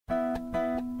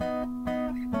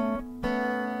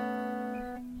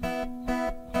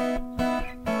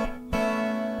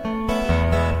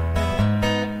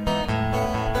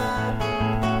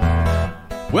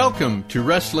Welcome to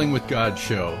Wrestling with God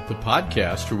Show, the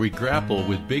podcast where we grapple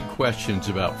with big questions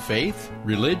about faith,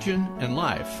 religion, and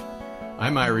life.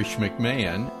 I'm Irish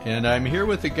McMahon, and I'm here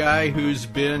with a guy who's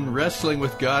been wrestling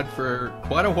with God for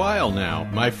quite a while now,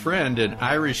 my friend and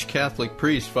Irish Catholic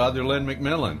priest, Father Len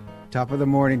McMillan. Top of the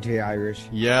morning to you, Irish.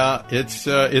 Yeah, it's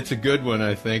a good one,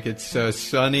 I think. It's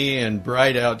sunny and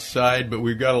bright outside, but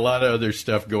we've got a lot of other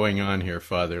stuff going on here,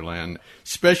 Father Len,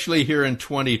 especially here in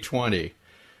 2020.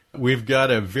 We've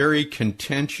got a very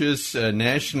contentious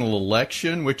national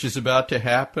election, which is about to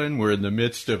happen. We're in the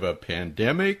midst of a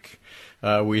pandemic.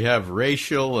 We have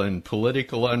racial and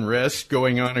political unrest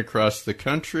going on across the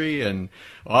country, and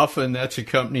often that's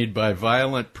accompanied by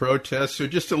violent protests. So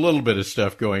just a little bit of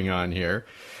stuff going on here.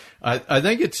 I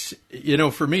think it's,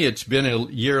 for me, it's been a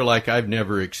year like I've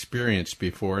never experienced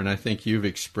before, and I think you've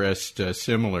expressed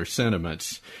similar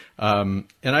sentiments. And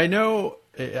I know,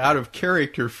 out of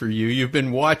character for you, you've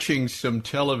been watching some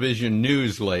television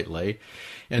news lately,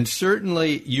 and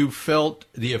certainly you felt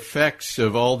the effects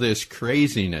of all this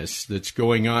craziness that's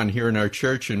going on here in our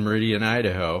church in Meridian,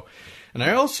 Idaho. And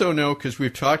I also know, because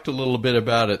we've talked a little bit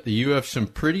about it, that you have some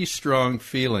pretty strong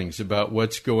feelings about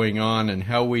what's going on and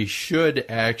how we should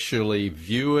actually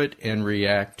view it and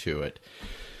react to it.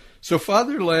 So,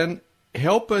 Father Len,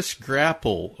 help us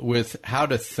grapple with how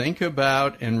to think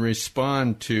about and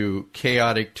respond to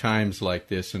chaotic times like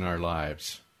this in our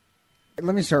lives.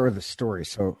 Let me start with a story.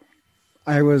 So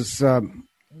I was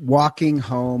walking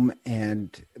home,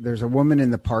 and there's a woman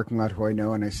in the parking lot who I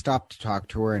know, and I stopped to talk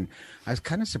to her, and I was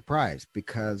kind of surprised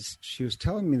because she was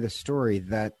telling me the story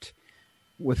that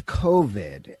with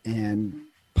COVID and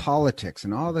politics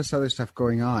and all this other stuff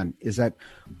going on, is that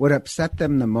what upset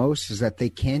them the most is that they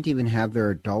can't even have their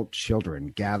adult children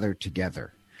gather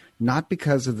together. Not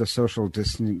because of the social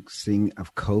distancing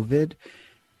of COVID.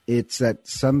 It's that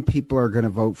some people are going to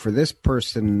vote for this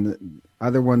person,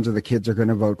 other ones of the kids are going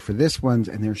to vote for this ones,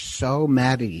 and they're so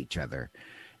mad at each other.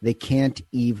 They can't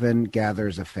even gather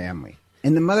as a family.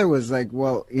 And the mother was like,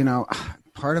 well,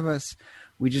 part of us,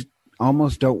 we just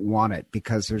almost don't want it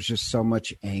because there's just so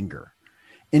much anger.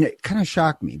 And it kind of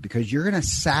shocked me because you're going to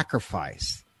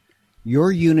sacrifice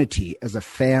your unity as a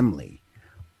family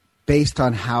based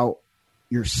on how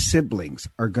your siblings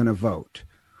are going to vote.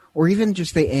 Or even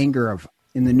just the anger of,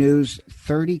 in the news,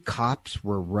 30 cops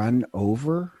were run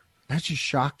over. That's just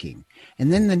shocking.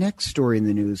 And then the next story in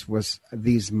the news was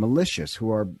these militias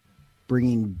who are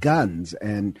bringing guns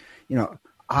and,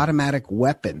 automatic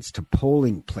weapons to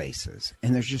polling places.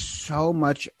 And there's just so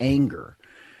much anger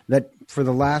that for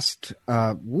the last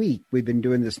week, we've been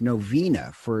doing this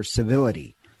novena for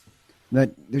civility, that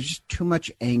there's just too much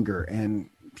anger. And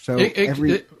so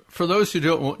for those who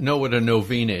don't know what a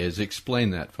novena is, explain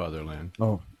that, Father Len.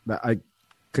 Oh, I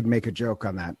could make a joke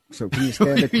on that. So can you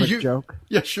stand a quick joke?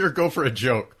 Yeah, sure. Go for a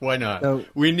joke. Why not? So,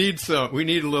 we need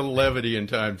a little levity in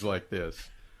times like this.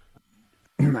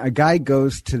 A guy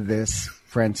goes to this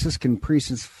Franciscan priest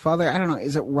and says, Father, I don't know,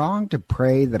 is it wrong to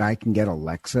pray that I can get a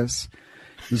Lexus?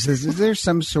 He says, is there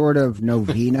some sort of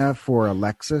novena for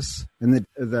Alexis? And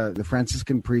the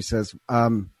Franciscan priest says,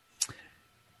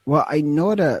 well, I know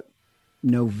what a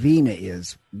novena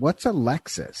is. What's a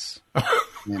Lexus?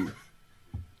 And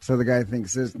so the guy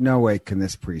thinks, there's no way can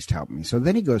this priest help me. So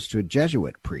then he goes to a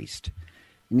Jesuit priest,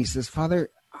 and he says, Father,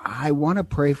 I want to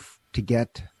pray to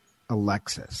get a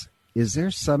Lexus. Is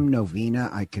there some novena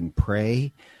I can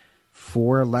pray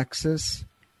for Alexis?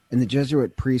 And the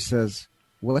Jesuit priest says,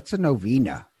 what's a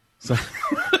novena? So,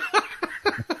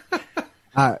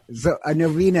 so a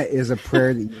novena is a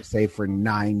prayer that you say for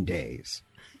 9 days.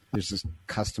 There's this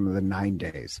custom of the 9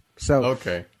 days. So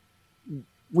okay.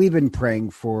 We've been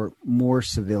praying for more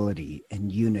civility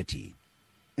and unity.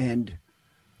 And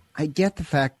I get the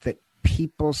fact that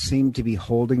people seem to be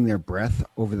holding their breath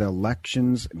over the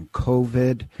elections and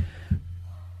COVID.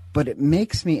 But it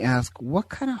makes me ask, what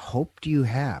kind of hope do you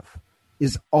have?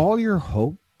 Is all your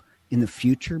hope in the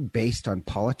future based on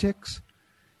politics?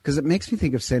 Because it makes me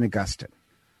think of St. Augustine,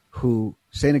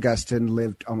 St. Augustine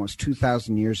lived almost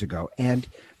 2,000 years ago, and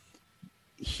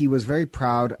he was very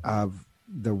proud of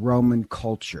the Roman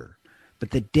culture.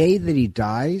 But the day that he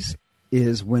dies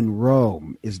is when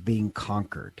Rome is being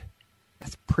conquered.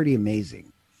 That's pretty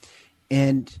amazing.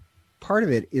 And part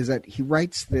of it is that he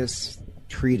writes this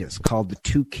treatise called The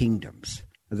Two Kingdoms,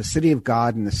 the city of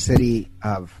God and the city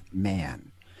of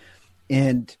man.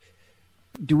 And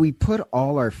do we put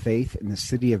all our faith in the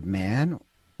city of man,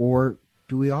 or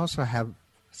do we also have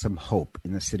some hope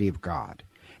in the city of God?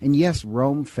 And yes,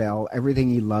 Rome fell, everything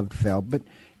he loved fell, but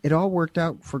it all worked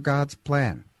out for God's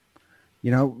plan.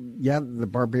 The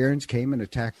barbarians came and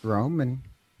attacked Rome, and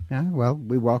Yeah, well,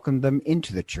 we welcome them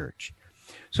into the church.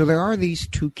 So there are these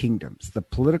two kingdoms, the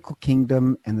political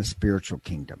kingdom and the spiritual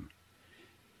kingdom.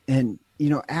 And,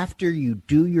 after you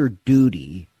do your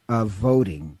duty of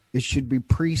voting, it should be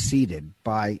preceded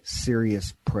by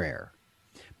serious prayer.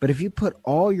 But if you put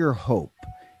all your hope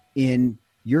in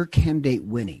your candidate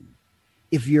winning,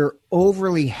 if you're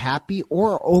overly happy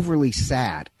or overly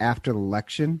sad after the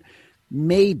election,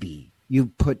 maybe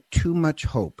you've put too much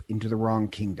hope into the wrong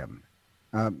kingdom.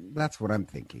 That's what I'm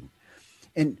thinking.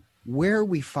 And where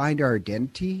we find our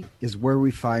identity is where we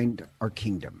find our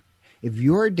kingdom. If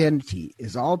your identity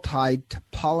is all tied to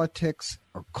politics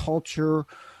or culture,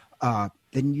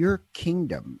 then your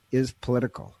kingdom is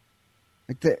political.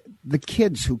 Like the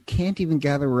kids who can't even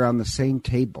gather around the same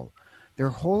table, their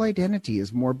whole identity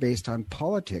is more based on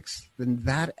politics than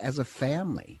that as a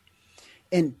family.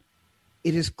 And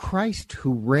it is Christ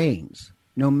who reigns,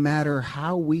 no matter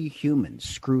how we humans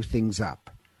screw things up.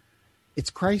 It's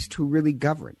Christ who really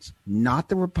governs, not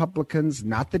the Republicans,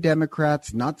 not the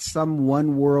Democrats, not some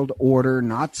one world order,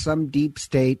 not some deep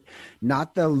state,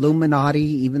 not the Illuminati,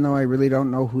 even though I really don't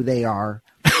know who they are.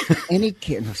 No,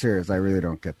 serious, I really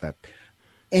don't get that.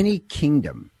 Any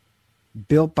kingdom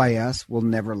built by us will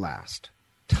never last.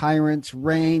 Tyrants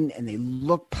reign and they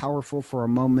look powerful for a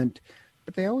moment,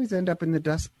 but they always end up in the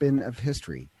dustbin of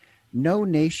history. No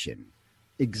nation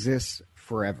exists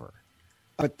forever.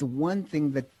 But the one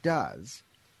thing that does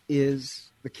is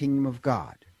the kingdom of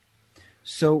God.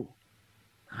 So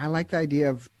I like the idea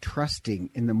of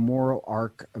trusting in the moral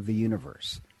arc of the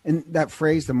universe. And that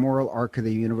phrase, the moral arc of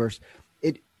the universe,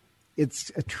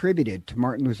 it's attributed to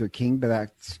Martin Luther King, but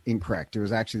that's incorrect. It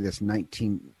was actually this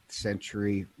 19th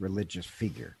century religious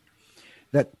figure.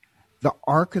 That the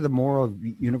arc of the moral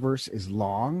universe is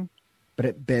long, but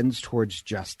it bends towards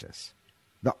justice.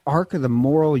 The arc of the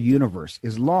moral universe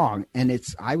is long, and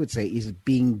I would say, is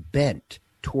being bent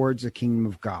towards the kingdom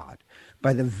of God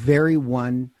by the very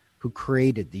one who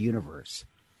created the universe.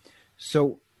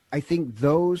 So I think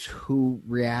those who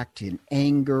react in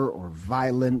anger or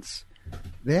violence,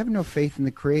 they have no faith in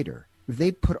the Creator.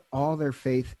 They put all their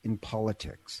faith in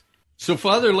politics. So,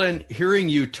 Father Len, hearing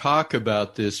you talk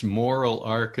about this moral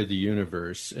arc of the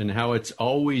universe and how it's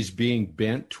always being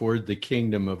bent toward the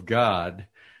kingdom of God,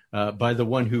 by the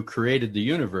one who created the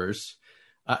universe,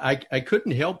 I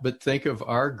couldn't help but think of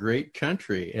our great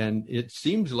country. And it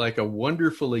seems like a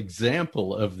wonderful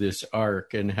example of this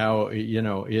arc and how,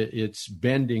 it's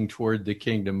bending toward the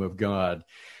kingdom of God.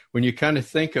 When you kind of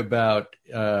think about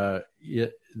the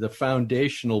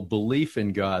foundational belief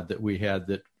in God that we had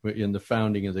that in the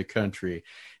founding of the country,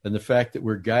 and the fact that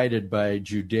we're guided by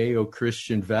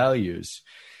Judeo-Christian values,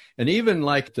 and even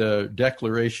like the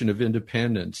Declaration of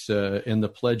Independence and the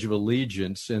Pledge of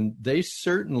Allegiance, and they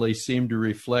certainly seem to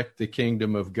reflect the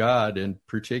kingdom of God, in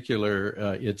particular,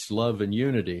 its love and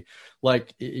unity.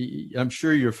 Like, I'm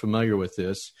sure you're familiar with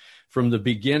this. From the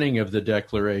beginning of the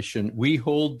Declaration, we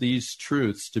hold these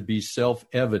truths to be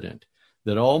self-evident,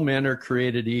 that all men are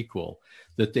created equal,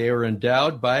 that they are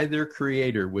endowed by their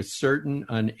Creator with certain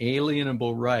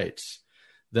unalienable rights,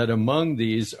 that among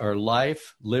these are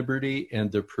life, liberty,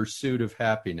 and the pursuit of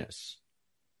happiness.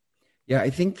 Yeah, I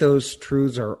think those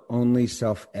truths are only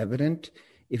self-evident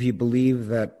if you believe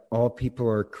that all people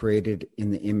are created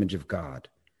in the image of God.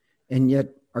 And yet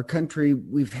our country,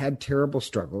 we've had terrible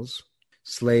struggles,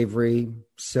 slavery,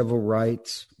 civil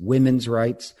rights, women's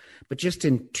rights, but just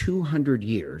in 200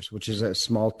 years, which is a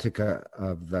small tick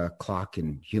of the clock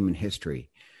in human history,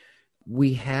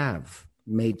 we have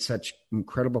made such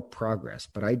incredible progress.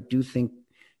 But I do think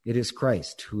it is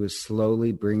Christ who is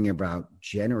slowly bringing about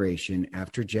generation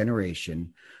after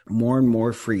generation, more and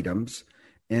more freedoms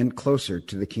and closer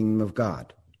to the kingdom of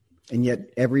God. And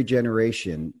yet every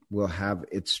generation will have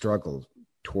its struggle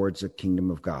towards the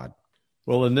kingdom of God.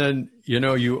 Well, and then,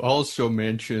 you also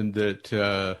mentioned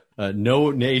that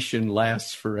no nation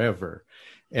lasts forever.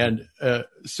 And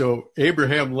so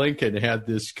Abraham Lincoln had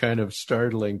this kind of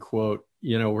startling quote,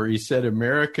 where he said,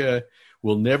 America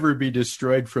will never be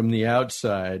destroyed from the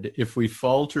outside. If we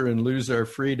falter and lose our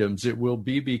freedoms, it will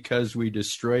be because we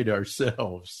destroyed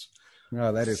ourselves.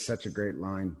 Oh, that is such a great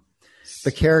line.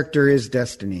 The character is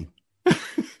destiny.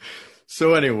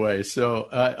 So anyway,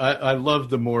 I love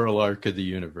the moral arc of the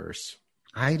universe.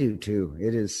 I do too.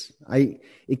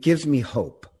 It gives me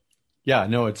hope. Yeah,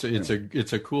 no, it's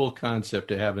a cool concept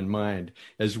to have in mind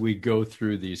as we go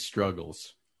through these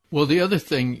struggles. Well, the other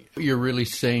thing you're really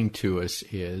saying to us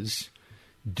is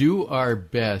do our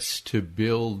best to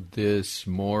build this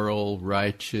moral,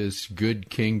 righteous, good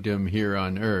kingdom here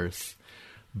on earth,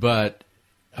 but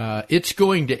it's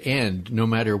going to end no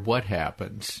matter what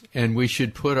happens, and we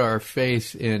should put our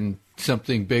faith in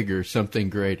something bigger, something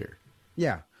greater.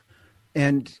 Yeah.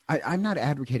 And I'm not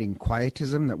advocating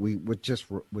quietism, that we would just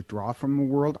withdraw from the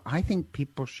world. I think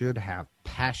people should have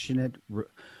passionate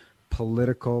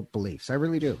political beliefs. I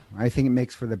really do. I think it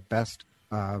makes for the best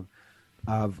of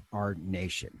our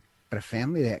nation. But a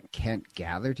family that can't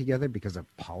gather together because of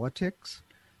politics,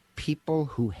 people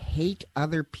who hate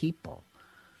other people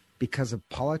because of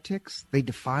politics, they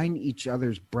define each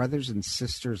other's brothers and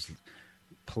sisters'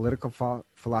 political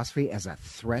philosophy as a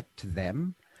threat to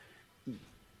them.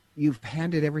 You've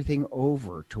handed everything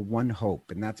over to one hope,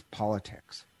 and that's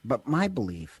politics. But my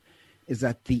belief is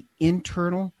that the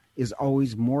internal is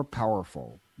always more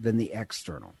powerful than the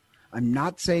external. I'm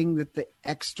not saying that the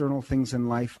external things in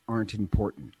life aren't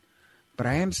important, but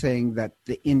I am saying that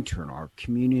the internal, our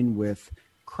communion with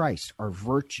Christ, our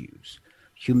virtues,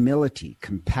 humility,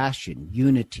 compassion,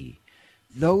 unity,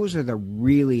 those are the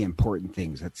really important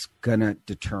things that's going to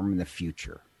determine the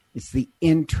future. It's the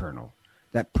internal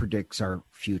that predicts our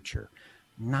future,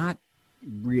 not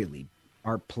really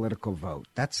our political vote.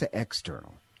 That's the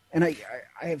external. And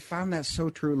I found that so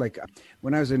true. Like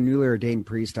when I was a newly ordained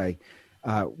priest, I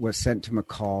was sent to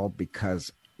McCall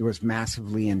because it was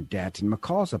massively in debt. And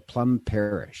McCall's a plum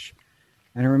parish.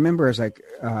 And I remember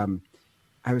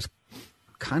I was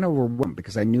kind of overwhelmed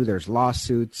because I knew there's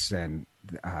lawsuits and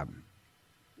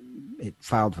it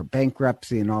filed for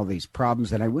bankruptcy and all these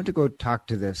problems. And I went to go talk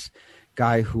to this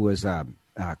guy who was a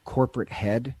corporate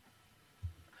head.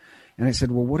 And I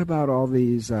said, well, what about all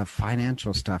these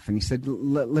financial stuff? And he said,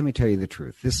 let me tell you the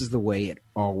truth. This is the way it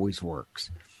always works.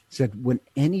 He said, when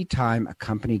any time a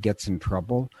company gets in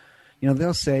trouble,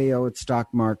 they'll say, oh, it's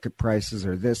stock market prices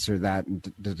or this or that and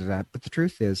that. But the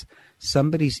truth is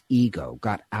somebody's ego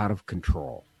got out of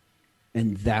control.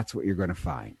 And that's what you're going to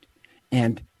find.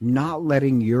 And not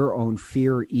letting your own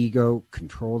fear or ego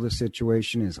control the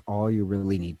situation is all you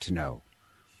really need to know.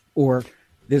 Or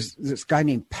there's this guy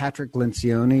named Patrick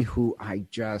Lencioni who I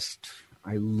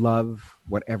love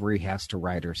whatever he has to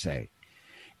write or say.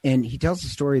 And he tells the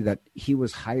story that he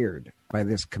was hired by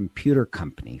this computer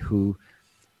company who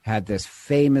had this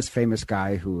famous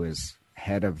guy who was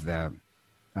head of the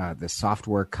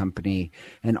software company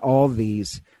and all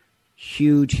these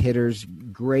huge hitters,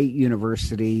 great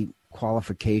university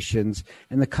qualifications,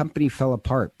 and the company fell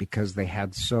apart because they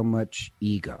had so much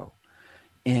ego.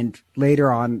 And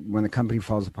later on, when the company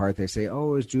falls apart, they say,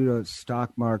 oh, it's due to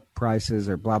stock market prices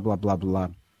or blah, blah, blah, blah.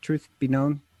 Truth be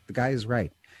known, the guy is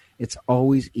right. It's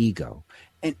always ego.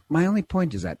 And my only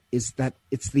point is that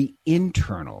it's the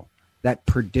internal that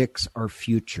predicts our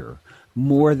future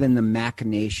more than the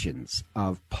machinations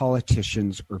of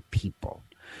politicians or people.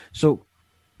 So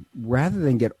rather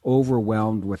than get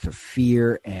overwhelmed with the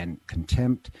fear and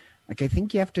contempt, I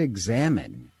think you have to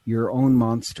examine your own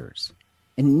monsters.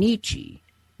 And Nietzsche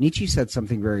said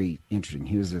something very interesting.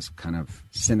 He was this kind of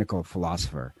cynical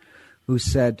philosopher who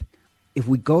said, if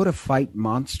we go to fight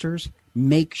monsters,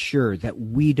 make sure that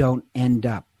we don't end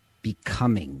up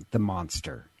becoming the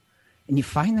monster. And you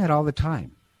find that all the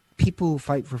time. People who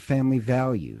fight for family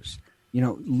values,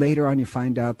 later on you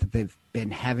find out that they've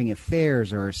been having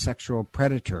affairs or a sexual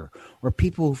predator, or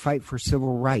people who fight for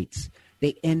civil rights.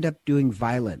 They end up doing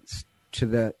violence to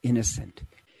the innocent.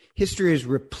 History is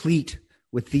replete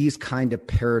with these kind of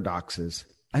paradoxes.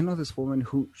 I know this woman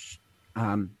who,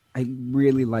 I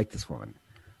really like this woman.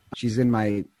 She's in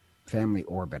my family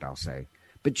orbit, I'll say.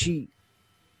 But she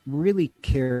really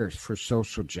cares for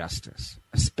social justice,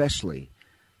 especially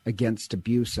against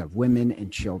abuse of women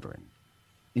and children.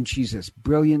 And she's this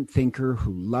brilliant thinker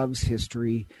who loves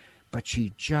history, but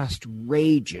she just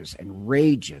rages and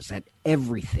rages at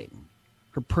everything.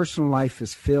 Her personal life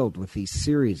is filled with these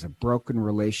series of broken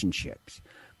relationships,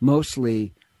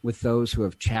 mostly with those who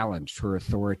have challenged her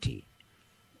authority.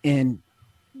 And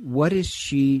what does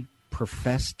she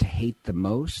profess to hate the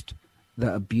most?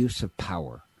 The abuse of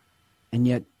power. And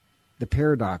yet the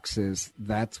paradox is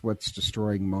that's what's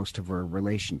destroying most of her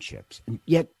relationships. And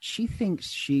yet she thinks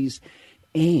she's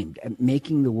aimed at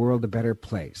making the world a better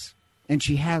place. And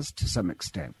she has to some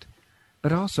extent,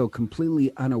 but also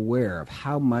completely unaware of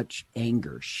how much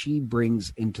anger she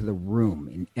brings into the room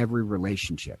in every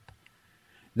relationship.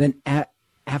 Then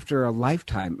after a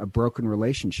lifetime of broken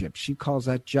relationships, she calls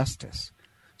that justice.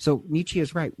 So Nietzsche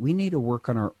is right. We need to work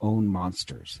on our own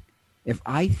monsters. If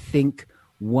I think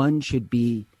one should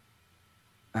be,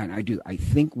 and I do, I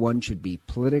think one should be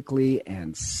politically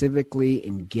and civically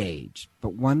engaged,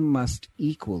 but one must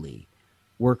equally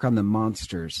work on the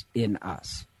monsters in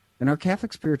us. In our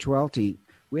Catholic spirituality,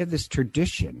 we have this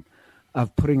tradition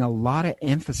of putting a lot of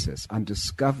emphasis on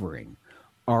discovering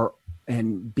our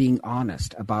and being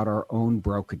honest about our own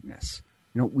brokenness.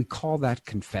 We call that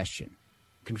confession.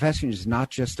 Confession is not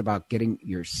just about getting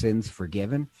your sins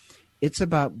forgiven. It's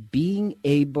about being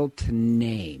able to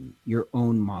name your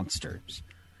own monsters,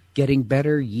 getting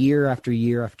better year after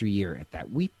year after year at that.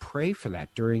 We pray for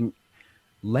that during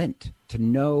Lent, to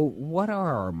know what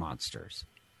are our monsters.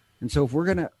 And so if we're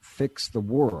going to fix the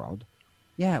world,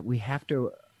 we have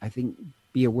to, I think,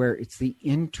 be aware it's the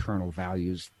internal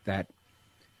values that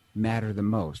matter the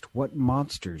most. What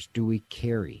monsters do we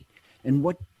carry? And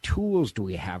what tools do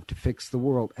we have to fix the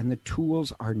world? And the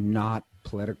tools are not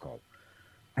political.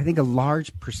 I think a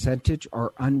large percentage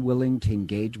are unwilling to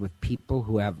engage with people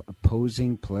who have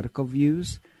opposing political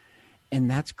views,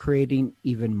 and that's creating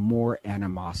even more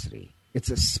animosity. It's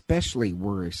especially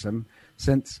worrisome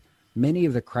since many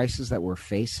of the crises that we're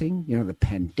facing, the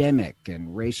pandemic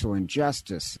and racial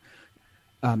injustice,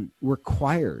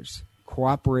 requires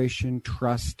cooperation,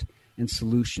 trust, and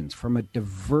solutions from a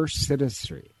diverse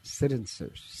citizenry.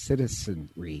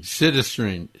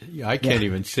 I can't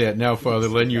even say it now, Father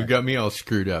Len. You got me all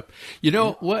screwed up.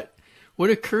 What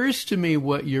occurs to me,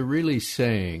 what you're really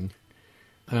saying,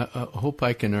 I hope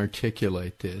I can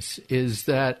articulate this, is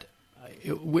that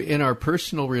in our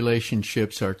personal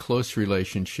relationships, our close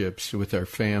relationships with our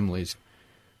families,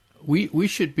 we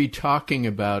should be talking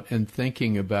about and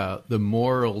thinking about the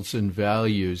morals and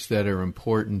values that are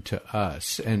important to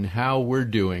us and how we're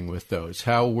doing with those,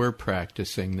 how we're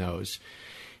practicing those.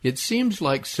 It seems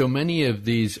like so many of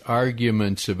these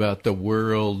arguments about the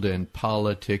world and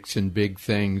politics and big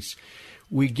things,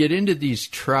 we get into these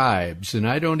tribes, and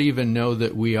I don't even know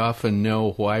that we often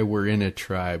know why we're in a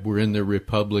tribe. We're in the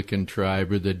Republican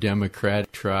tribe or the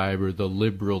Democratic tribe or the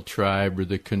liberal tribe or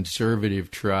the conservative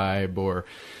tribe or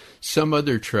some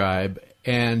other tribe.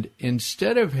 And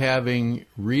instead of having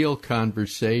real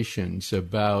conversations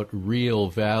about real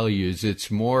values,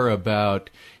 it's more about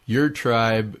your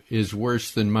tribe is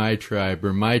worse than my tribe,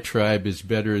 or my tribe is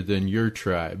better than your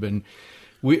tribe. And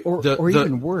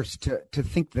even worse, to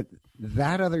think that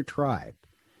other tribe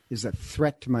is a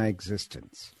threat to my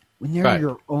existence when they're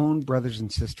your own brothers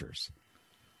and sisters.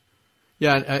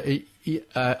 Yeah,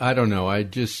 I don't know. I've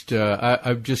just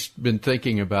been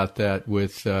thinking about that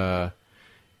with, in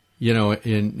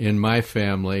my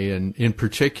family, and in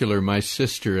particular, my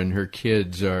sister and her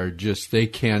kids are they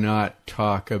cannot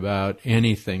talk about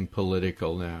anything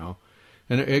political now.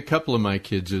 And a couple of my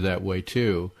kids are that way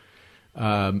too.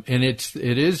 And it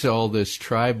is all this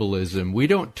tribalism. We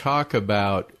don't talk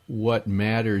about what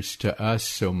matters to us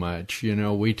so much.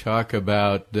 We talk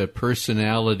about the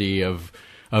personality of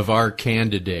our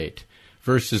candidate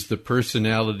versus the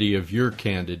personality of your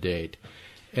candidate.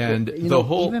 And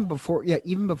even before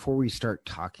we start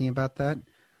talking about that,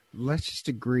 let's just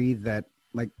agree that,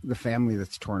 like the family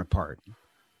that's torn apart,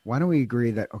 why don't we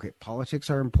agree that, okay, politics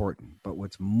are important, but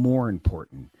what's more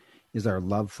important is our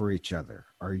love for each other,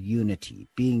 our unity,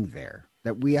 being there.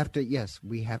 That we have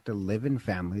to live in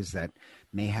families that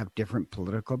may have different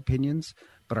political opinions,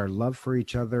 but our love for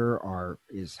each other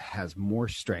has more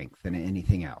strength than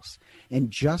anything else. And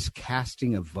just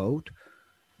casting a vote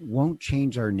won't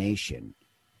change our nation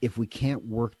if we can't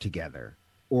work together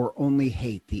or only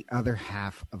hate the other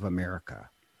half of America.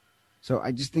 So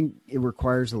I just think it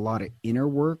requires a lot of inner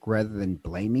work rather than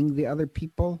blaming the other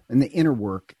people. And the inner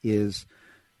work is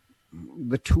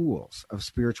the tools of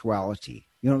spirituality,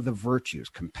 the virtues,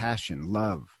 compassion,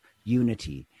 love,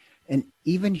 unity, and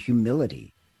even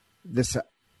humility. This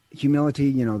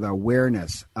humility, the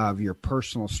awareness of your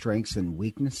personal strengths and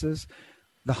weaknesses.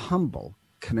 The humble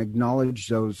can acknowledge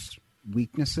those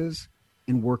weaknesses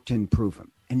and work to improve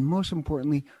them. And most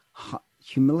importantly,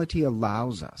 humility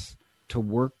allows us to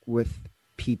work with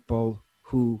people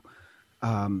who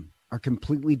are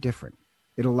completely different.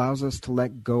 It allows us to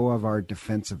let go of our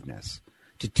defensiveness,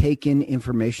 to take in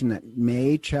information that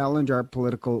may challenge our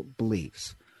political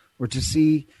beliefs, or to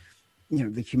see,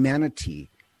 the humanity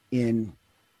in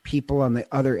people on the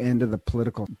other end of the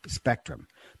political spectrum.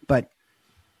 But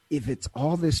if it's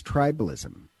all this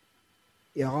tribalism,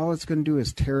 all it's going to do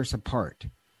is tear us apart.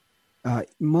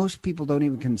 Most people don't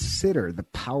even consider the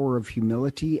power of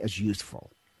humility as useful.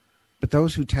 But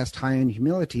those who test high on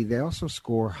humility, they also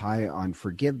score high on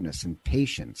forgiveness and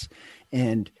patience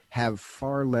and have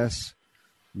far less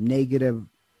negative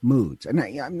moods. And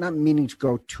I'm not meaning to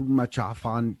go too much off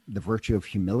on the virtue of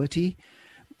humility,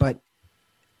 but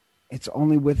it's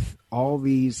only with all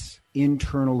these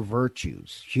internal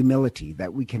virtues, humility,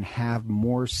 that we can have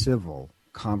more civil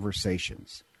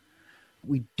conversations.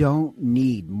 We don't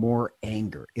need more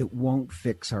anger. It won't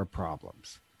fix our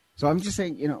problems. So I'm just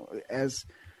saying, as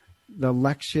the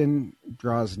election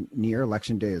draws near,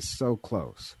 election day is so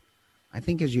close. I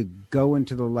think as you go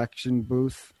into the election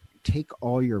booth, take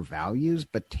all your values,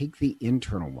 but take the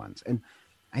internal ones. And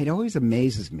it always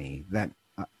amazes me that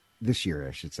this year,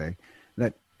 I should say,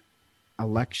 that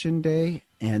election day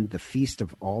and the Feast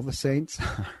of All the Saints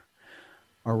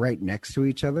are right next to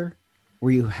each other,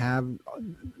 where you have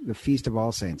the Feast of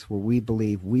All Saints, where we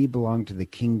believe we belong to the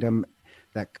kingdom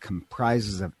that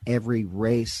comprises of every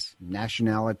race,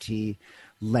 nationality,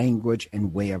 language,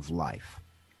 and way of life.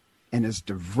 And as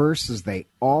diverse as they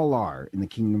all are in the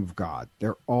kingdom of God,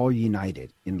 they're all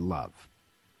united in love.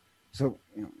 So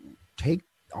take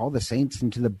all the saints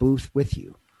into the booth with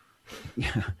you.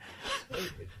 Yeah.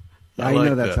 I like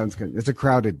know that sounds good. It's a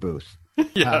crowded booth.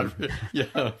 Yeah,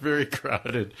 very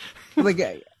crowded.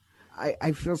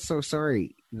 I feel so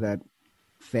sorry that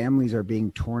families are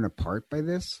being torn apart by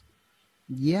this.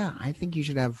 Yeah, I think you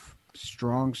should have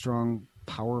strong,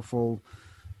 powerful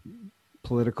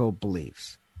political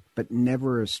beliefs, but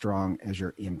never as strong as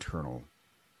your internal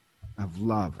of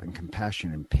love and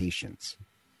compassion and patience.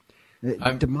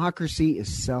 Democracy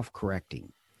is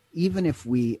self-correcting. Even if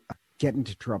we get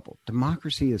into trouble,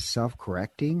 democracy is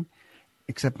self-correcting,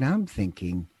 except now I'm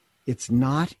thinking it's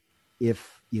not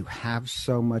if you have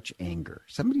so much anger.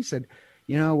 Somebody said,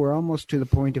 we're almost to the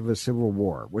point of a civil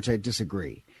war, which I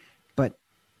disagree. But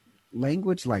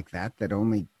language like that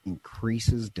only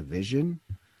increases division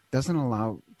doesn't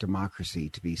allow democracy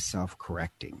to be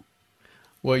self-correcting.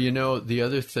 Well, the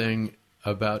other thing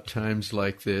about times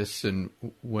like this and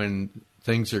when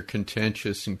things are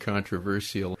contentious and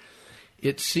controversial,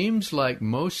 it seems like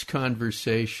most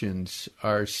conversations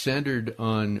are centered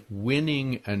on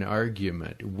winning an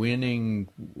argument, winning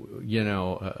an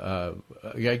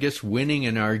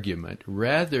argument,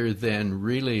 rather than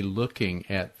really looking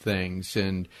at things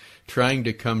and trying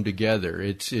to come together.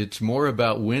 It's more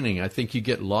about winning. I think you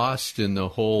get lost in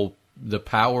the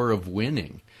power of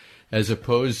winning, as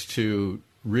opposed to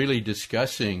really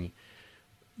discussing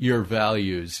your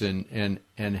values and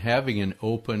having an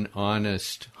open,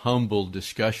 honest, humble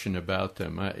discussion about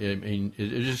them. I mean,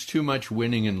 it's just too much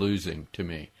winning and losing to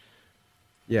me.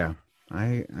 Yeah,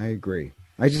 I agree.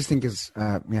 I just think as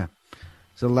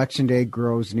election day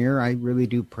grows near, I really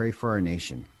do pray for our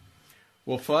nation.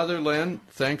 Well, Father Len,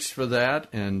 thanks for that.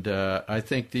 And I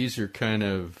think these are kind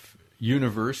of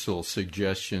universal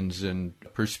suggestions and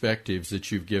perspectives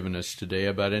that you've given us today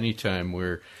about any time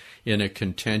we're in a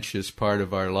contentious part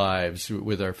of our lives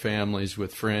with our families,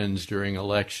 with friends, during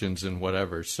elections and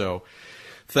whatever. So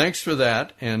thanks for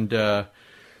that. And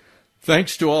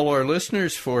thanks to all our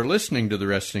listeners for listening to the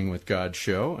Wrestling with God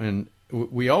show. And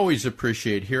we always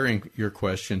appreciate hearing your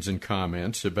questions and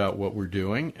comments about what we're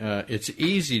doing. It's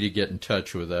easy to get in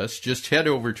touch with us. Just head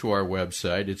over to our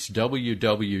website. It's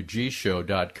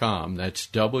wwgshow.com. That's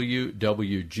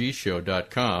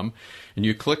wwgshow.com. And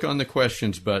you click on the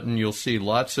questions button. You'll see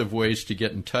lots of ways to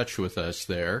get in touch with us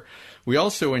there. We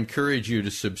also encourage you to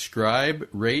subscribe,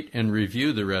 rate, and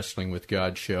review the Wrestling with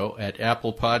God show at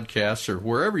Apple Podcasts or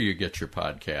wherever you get your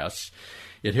podcasts.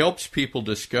 It helps people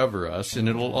discover us, and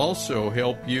it'll also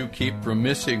help you keep from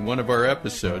missing one of our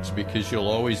episodes because you'll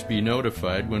always be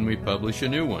notified when we publish a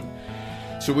new one.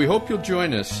 So we hope you'll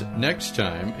join us next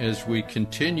time as we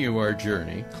continue our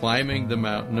journey, climbing the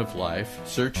mountain of life,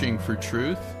 searching for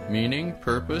truth, meaning,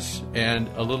 purpose, and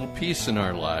a little peace in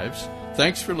our lives.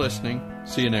 Thanks for listening.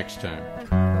 See you next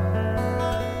time.